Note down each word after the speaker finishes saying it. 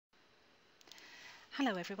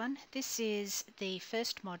Hello everyone, this is the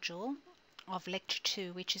first module of Lecture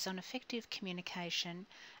 2, which is on effective communication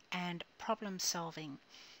and problem solving.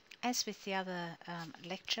 As with the other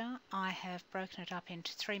lecture, I have broken it up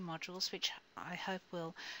into 3 modules, which I hope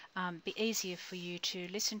will be easier for you to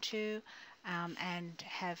listen to and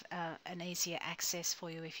have an easier access for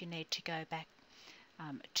you if you need to go back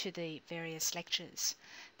to the various lectures.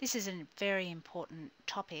 This is a very important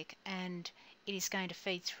topic, and it is going to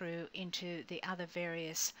feed through into the other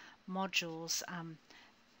various modules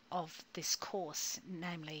of this course,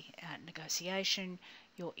 namely negotiation,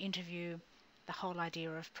 your interview, the whole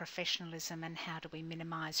idea of professionalism and how do we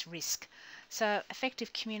minimise risk. So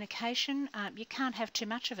effective communication, you can't have too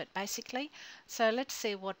much of it basically. So let's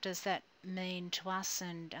see what does that mean to us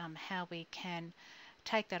and how we can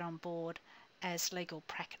take that on board as legal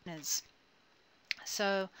practitioners.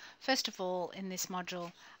 So first of all, in this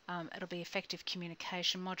module, it'll be effective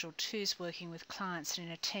communication. Module 2 is working with clients in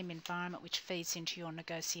a team environment, which feeds into your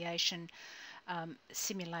negotiation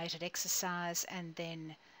simulated exercise, and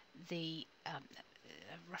then the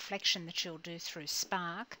reflection that you'll do through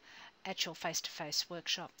Spark at your face-to-face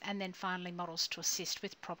workshop. And then finally, models to assist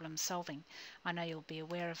with problem solving. I know you'll be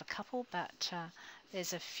aware of a couple, but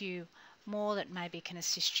there's a few more that maybe can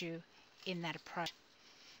assist you in that approach.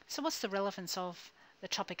 So what's the relevance of the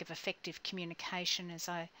topic of effective communication? As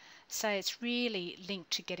I say, it's really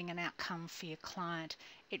linked to getting an outcome for your client.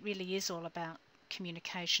 It really is all about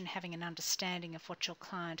communication, having an understanding of what your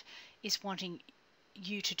client is wanting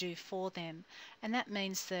you to do for them. And that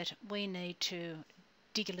means that we need to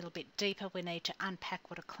dig a little bit deeper. We need to unpack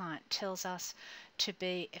what a client tells us to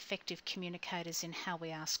be effective communicators in how we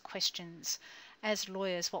ask questions. As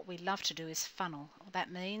lawyers, what we love to do is funnel.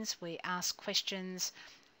 That means we ask questions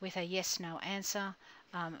with a yes/no answer,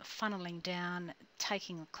 funneling down,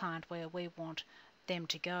 taking the client where we want them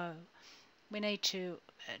to go. We need to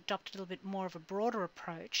adopt a little bit more of a broader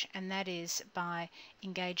approach, and that is by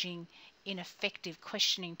engaging in effective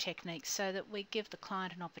questioning techniques so that we give the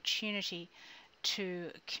client an opportunity to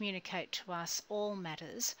communicate to us all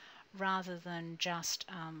matters rather than just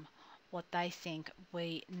what they think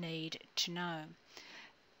we need to know.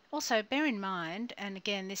 Also, bear in mind, and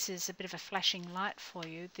again this is a bit of a flashing light for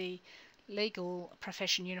you, the Legal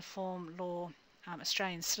Profession Uniform Law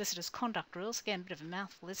Australian Solicitors Conduct Rules, again a bit of a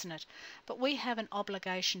mouthful, isn't it? But we have an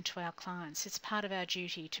obligation to our clients. It's part of our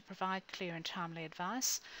duty to provide clear and timely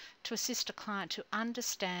advice, to assist a client to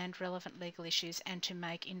understand relevant legal issues and to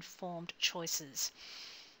make informed choices.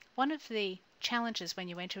 One of the challenges when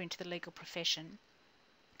you enter into the legal profession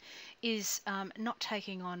is not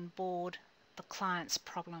taking on board the client's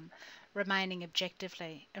problem, remaining objective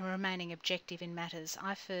in matters.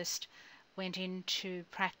 I first went into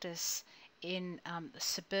practice in a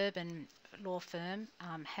suburban law firm,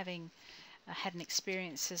 having had an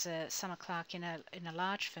experience as a summer clerk in a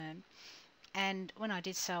large firm. And when I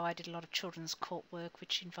did so, I did a lot of children's court work,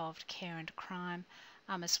 which involved care and crime,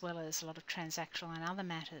 as well as a lot of transactional and other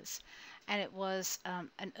matters. And it was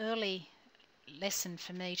an early lesson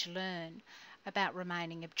for me to learn about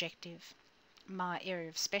remaining objective. My area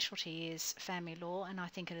of specialty is family law, and I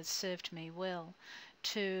think it has served me well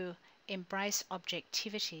to embrace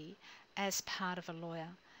objectivity as part of a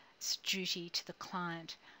lawyer's duty to the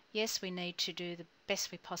client. Yes, we need to do the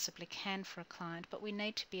best we possibly can for a client, but we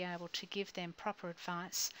need to be able to give them proper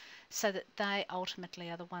advice so that they ultimately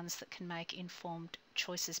are the ones that can make informed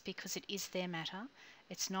choices, because it is their matter,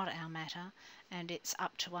 it's not our matter, and it's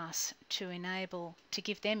up to us to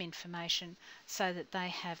give them information so that they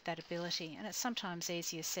have that ability. And it's sometimes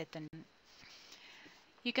easier said than done.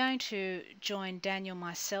 You're going to join Daniel,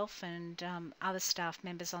 myself and other staff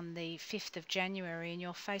members on the 5th of January in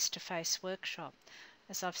your face-to-face workshop.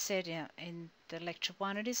 As I've said in the lecture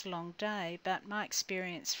 1, it is a long day, but my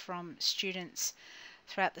experience from students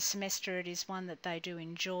throughout the semester, it is one that they do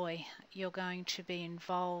enjoy. You're going to be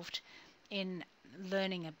involved in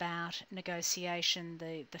learning about negotiation,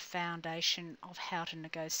 the foundation of how to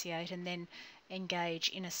negotiate, and then engage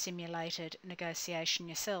in a simulated negotiation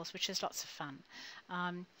yourselves, which is lots of fun.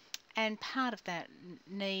 And part of that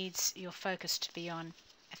needs your focus to be on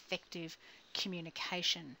effective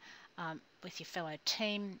communication with your fellow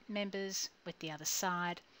team members, with the other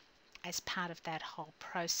side, as part of that whole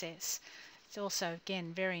process. It's also,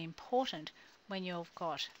 again, very important when you've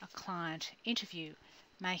got a client interview,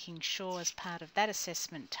 making sure as part of that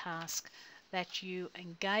assessment task that you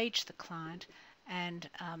engage the client and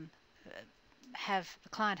the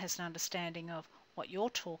client has an understanding of what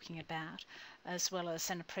you're talking about, as well as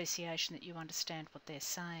an appreciation that you understand what they're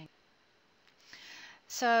saying.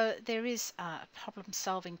 So there is a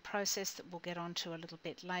problem-solving process that we'll get onto a little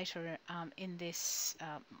bit later in this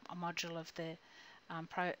module of the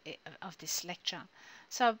of this lecture.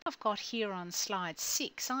 So I've got here on slide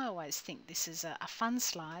 6, I always think this is a fun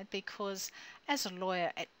slide because as a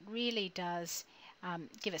lawyer it really does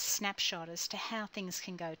give a snapshot as to how things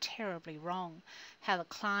can go terribly wrong, how the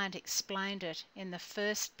client explained it in the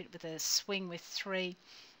first bit with a swing with 3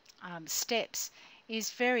 steps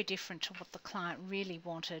is very different to what the client really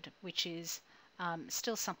wanted, which is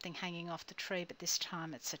still something hanging off the tree, but this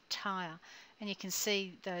time it's a tire. And you can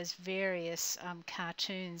see those various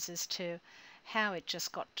cartoons as to how it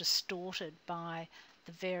just got distorted by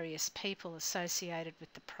the various people associated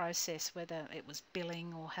with the process, whether it was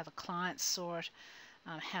billing or how the client saw it,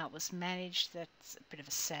 how it was managed. That's a bit of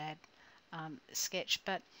a sad sketch,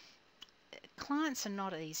 but clients are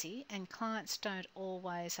not easy, and clients don't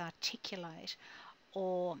always articulate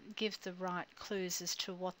or give the right clues as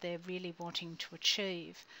to what they're really wanting to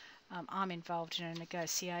achieve. I'm involved in a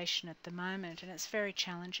negotiation at the moment, and it's very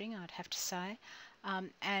challenging, I'd have to say.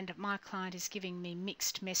 And my client is giving me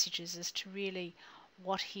mixed messages as to really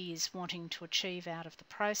what he is wanting to achieve out of the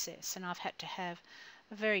process, and I've had to have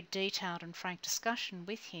a very detailed and frank discussion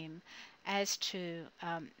with him as to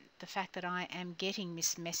the fact that I am getting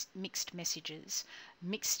mixed messages,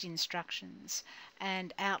 mixed instructions,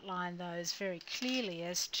 and outline those very clearly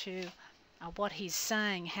as to what he's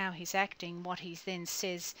saying, how he's acting, what he then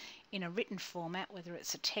says in a written format, whether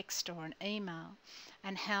it's a text or an email,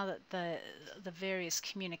 and how the various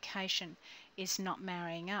communication is not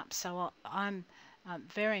marrying up. So I'm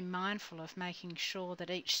very mindful of making sure that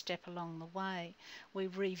each step along the way we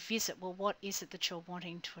revisit, well, what is it that you're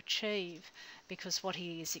wanting to achieve? Because what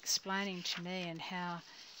he is explaining to me and how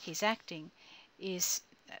he's acting is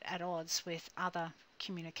at odds with other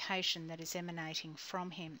communication that is emanating from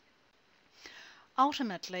him.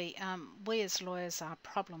 Ultimately, we as lawyers are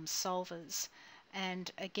problem solvers,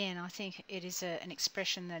 and again, I think it is an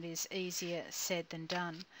expression that is easier said than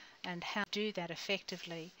done, and how to do that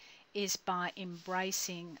effectively is by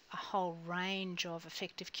embracing a whole range of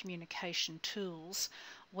effective communication tools,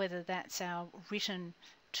 whether that's our written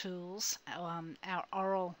tools, our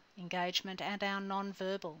oral engagement, and our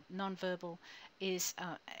non-verbal. Non-verbal is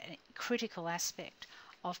a critical aspect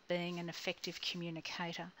of being an effective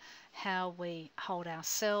communicator, how we hold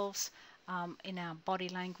ourselves in our body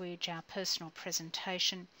language, our personal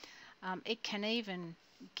presentation. It can even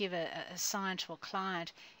give a sign to a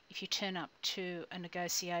client if you turn up to a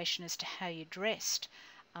negotiation as to how you're dressed,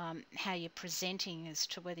 how you're presenting, as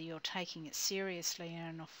to whether you're taking it seriously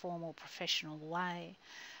in a formal professional way.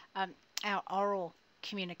 Our oral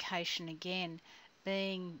communication, again,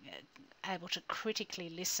 being able to critically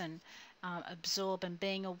listen, absorb, and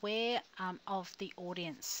being aware of the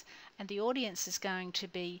audience. And the audience is going to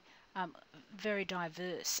be very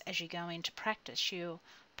diverse as you go into practice. You're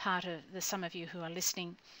part of some of you who are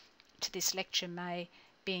listening to this lecture may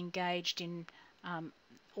be engaged in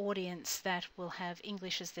audience that will have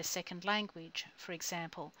English as their second language, for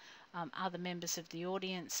example. Other members of the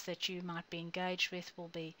audience that you might be engaged with will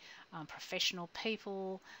be professional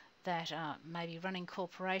people that are maybe running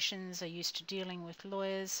corporations, are used to dealing with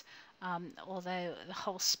lawyers, although the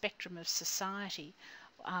whole spectrum of society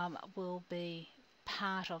will be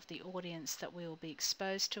part of the audience that we will be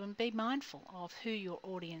exposed to, and be mindful of who your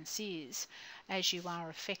audience is as you are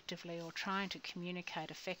effectively or trying to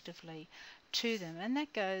communicate effectively to them. And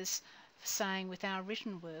that goes for saying with our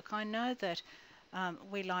written work. I know that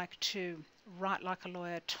we like to write like a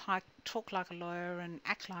lawyer, talk like a lawyer, and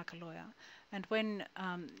act like a lawyer. And when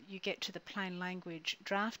you get to the plain language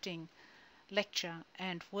drafting lecture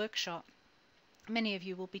and workshop, many of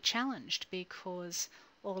you will be challenged because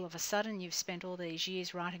all of a sudden you've spent all these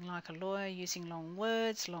years writing like a lawyer, using long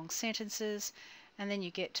words, long sentences, and then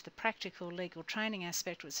you get to the practical legal training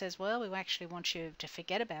aspect which says, well, we actually want you to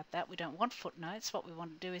forget about that. We don't want footnotes. What we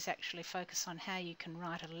want to do is actually focus on how you can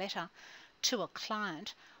write a letter to a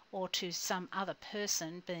client or to some other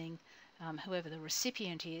person, being whoever the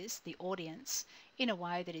recipient is, the audience, in a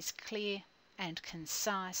way that is clear and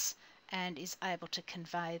concise and is able to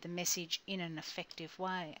convey the message in an effective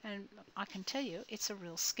way. And I can tell you it's a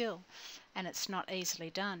real skill, and it's not easily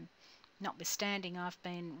done. Notwithstanding, I've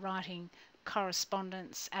been writing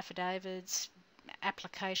correspondence, affidavits,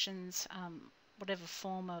 applications, whatever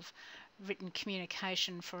form of written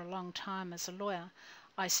communication for a long time as a lawyer.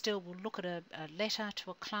 I still will look at a letter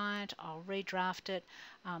to a client, I'll redraft it.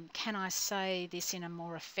 Can I say this in a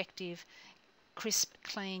more effective, crisp,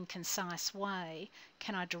 clean, concise way?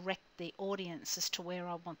 Can I direct the audience as to where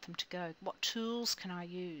I want them to go? What tools can I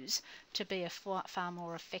use to be a far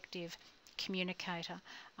more effective communicator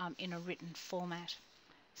in a written format.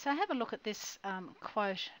 So have a look at this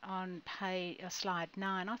quote on slide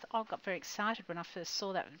 9. I got very excited when I first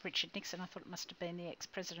saw that with Richard Nixon. I thought it must have been the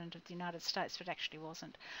ex-president of the United States, but it actually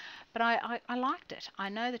wasn't. But I liked it. I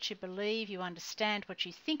know that you believe, you understand what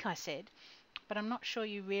you think I said, but I'm not sure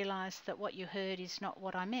you realise that what you heard is not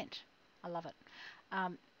what I meant. I love it.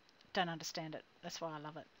 Don't understand it. That's why I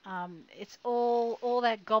love it. It's all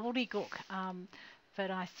that gobbledygook, but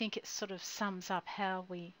I think it sort of sums up how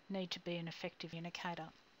we need to be an effective communicator.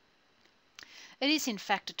 It is in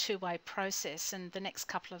fact a two-way process, and the next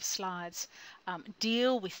couple of slides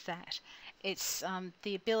deal with that. It's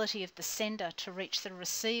the ability of the sender to reach the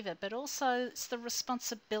receiver, but also it's the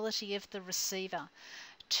responsibility of the receiver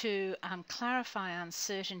to clarify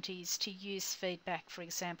uncertainties, to use feedback, for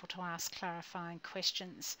example, to ask clarifying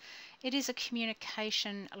questions. It is a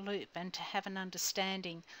communication loop, and to have an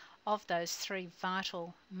understanding of those three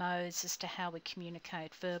vital modes as to how we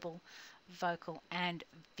communicate: verbal, vocal and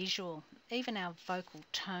visual. Even our vocal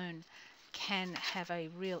tone can have a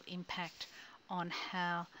real impact on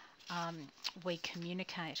how we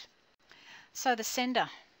communicate. So the sender,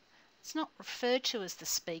 it's not referred to as the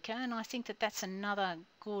speaker, and I think that that's another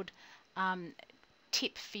good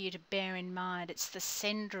tip for you to bear in mind. It's the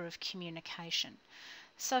sender of communication.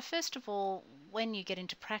 So first of all, when you get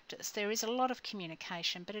into practice, there is a lot of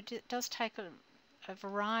communication, but it does take a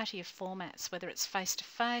variety of formats, whether it's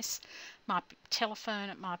face-to-face, might be telephone,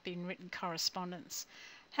 it might be in written correspondence.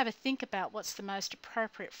 Have a think about what's the most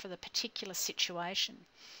appropriate for the particular situation.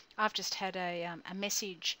 I've just had a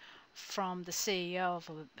message from the CEO of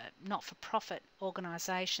a not-for-profit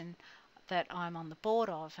organisation that I'm on the board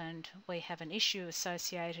of, and we have an issue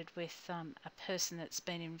associated with a person that's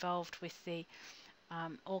been involved with the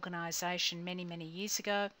organisation many years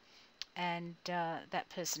ago, and that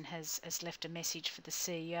person has left a message for the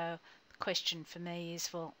CEO. The question for me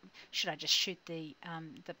is, well, should I just shoot the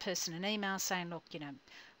person an email saying, look, you know,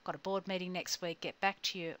 got a board meeting next week, get back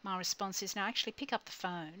to you? My response is, no, actually pick up the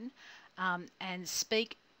phone and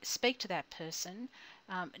speak to that person,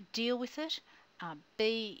 deal with it,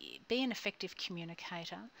 be an effective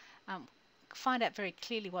communicator, find out very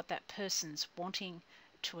clearly what that person's wanting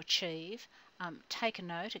to achieve, take a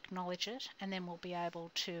note, acknowledge it, and then we'll be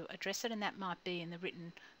able to address it, and that might be in the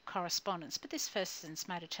written correspondence. But this person's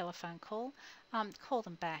made a telephone call, call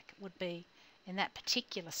them back would be, in that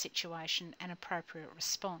particular situation, an appropriate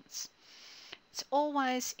response. It's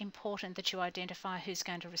always important that you identify who's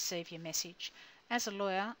going to receive your message. As a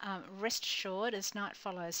lawyer, rest assured, as night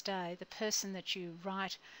follows day, the person that you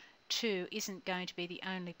write to isn't going to be the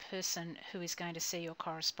only person who is going to see your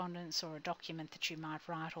correspondence or a document that you might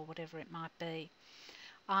write or whatever it might be.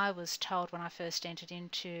 I was told when I first entered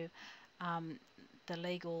into the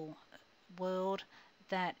legal world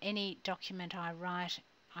that any document I write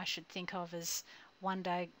I should think of as one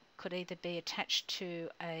day could either be attached to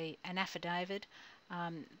an affidavit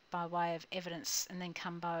by way of evidence and then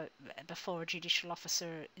come before a judicial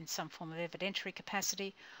officer in some form of evidentiary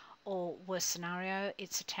capacity, or worst scenario,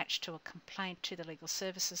 it's attached to a complaint to the Legal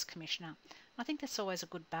Services Commissioner. I think that's always a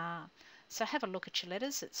good bar. So have a look at your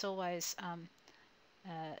letters. It's always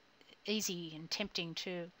easy and tempting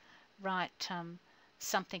to write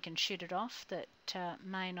something and shoot it off that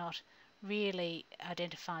may not really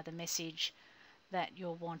identify the message that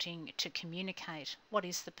you're wanting to communicate. What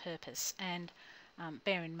is the purpose? And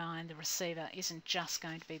bear in mind, the receiver isn't just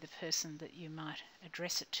going to be the person that you might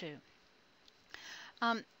address it to.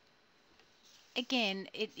 Again,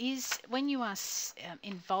 it is when you are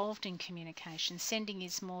involved in communication, sending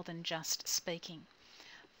is more than just speaking.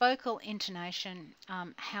 Vocal intonation,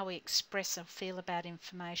 how we express or feel about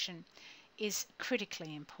information, is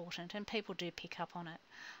critically important, and people do pick up on it.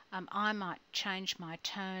 I might change my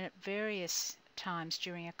tone at various times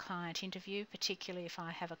during a client interview, particularly if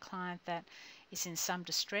I have a client that is in some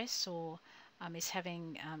distress or is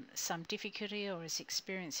having some difficulty or is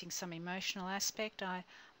experiencing some emotional aspect. I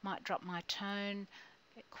might drop my tone,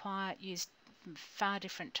 get quiet, use far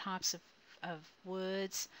different types of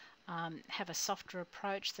words, have a softer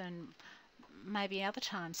approach than maybe other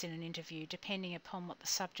times in an interview, depending upon what the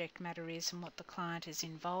subject matter is and what the client is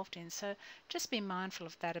involved in. So just be mindful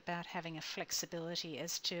of that, about having a flexibility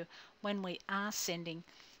as to when we are sending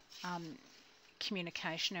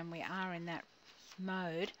communication and we are in that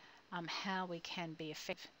mode, how we can be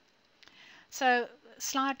effective. So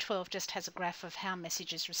slide 12 just has a graph of how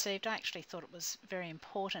messages received. I actually thought it was very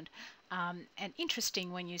important and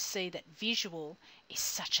interesting when you see that visual is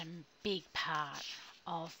such a big part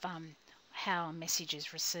of how a message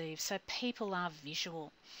is received. So people are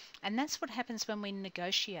visual, and that's what happens when we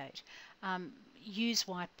negotiate. use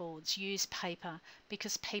whiteboards, use paper,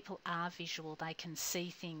 because people are visual, they can see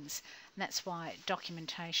things, and that's why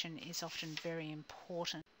documentation is often very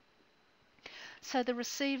important. So the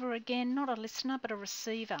receiver, again, not a listener but a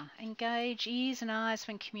receiver. Engage ears and eyes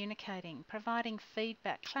when communicating, providing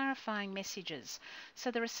feedback, clarifying messages. So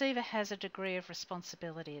the receiver has a degree of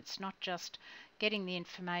responsibility. It's not just getting the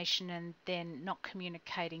information and then not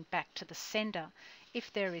communicating back to the sender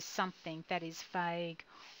if there is something that is vague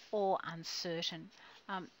or uncertain.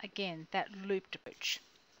 Again, that looped approach.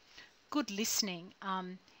 Good listening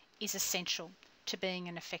is essential to being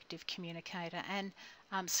an effective communicator, and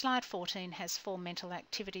slide 14 has 4 mental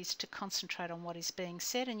activities to concentrate on what is being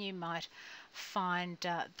said, and you might find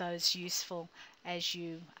those useful as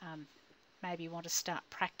you maybe want to start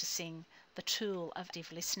practicing the tool of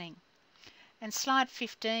active listening. And slide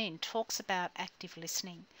 15 talks about active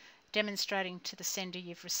listening, demonstrating to the sender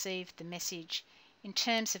you've received the message in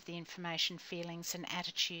terms of the information, feelings and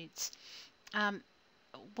attitudes.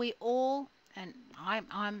 We all, and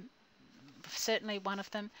I'm certainly one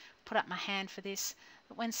of them, put up my hand for this.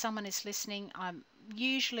 When someone is listening, I'm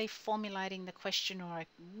usually formulating the question, or I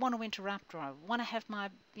want to interrupt, or I want to have my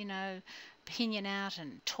opinion out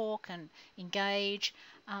and talk and engage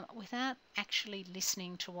without actually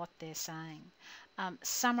listening to what they're saying.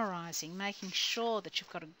 Summarising, making sure that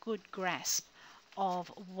you've got a good grasp of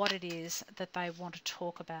what it is that they want to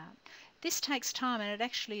talk about. This takes time, and it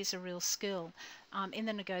actually is a real skill in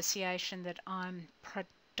the negotiation that I'm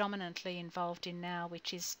predominantly involved in now,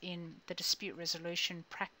 which is in the dispute resolution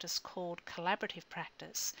practice called collaborative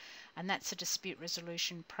practice, and that's a dispute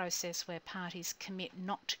resolution process where parties commit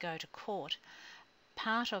not to go to court.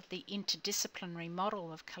 Part of the interdisciplinary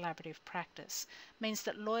model of collaborative practice means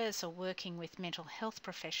that lawyers are working with mental health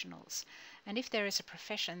professionals, and if there is a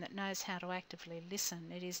profession that knows how to actively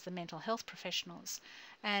listen, it is the mental health professionals.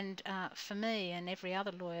 And for me and every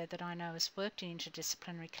other lawyer that I know has worked in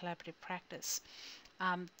interdisciplinary collaborative practice,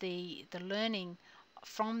 the learning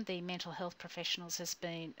from the mental health professionals has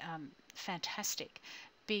been fantastic,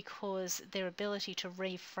 because their ability to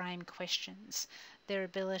reframe questions, their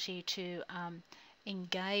ability to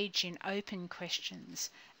engage in open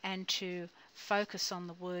questions and to focus on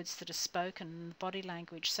the words that are spoken and the body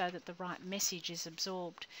language so that the right message is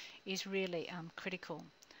absorbed is really critical.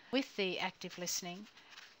 With the active listening,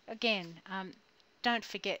 again, don't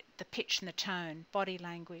forget the pitch and the tone, body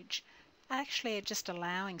language. Actually, just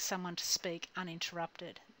allowing someone to speak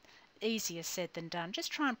uninterrupted. Easier said than done.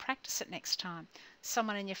 Just try and practice it next time.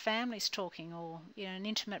 Someone in your family's talking, or an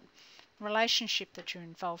intimate relationship that you're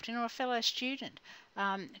involved in, or a fellow student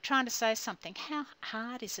trying to say something. How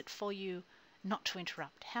hard is it for you not to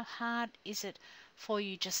interrupt? How hard is it for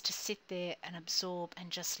you just to sit there and absorb and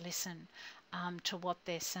just listen to what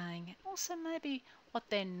they're saying, and also maybe what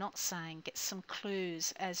they're not saying, get some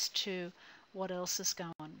clues as to what else is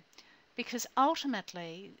going on? Because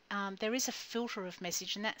ultimately there is a filter of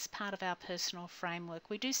message, and that's part of our personal framework.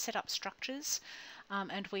 We do set up structures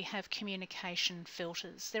and we have communication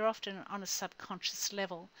filters. They're often on a subconscious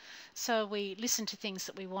level. So we listen to things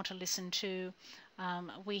that we want to listen to.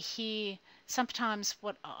 We hear sometimes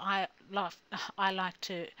what I like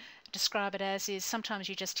to describe it as is sometimes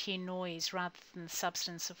you just hear noise rather than the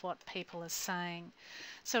substance of what people are saying.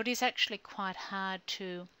 So it is actually quite hard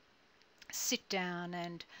to sit down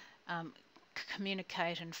and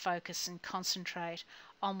communicate and focus and concentrate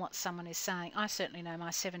on what someone is saying. I certainly know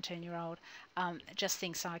my 17-year-old just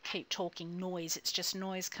thinks I keep talking noise. It's just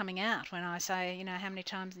noise coming out when I say, how many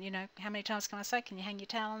times can I say, can you hang your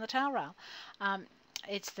towel on the towel rail?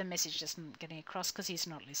 It's the message just not getting across because he's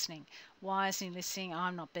not listening. Why isn't he listening?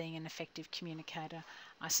 I'm not being an effective communicator,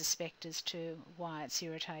 I suspect, as to why it's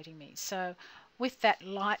irritating me. So with that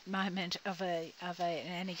light moment of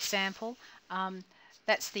an example,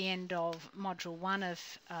 that's the end of Module 1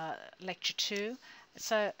 of Lecture 2.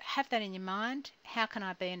 So have that in your mind. How can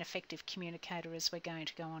I be an effective communicator as we're going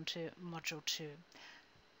to go on to Module 2?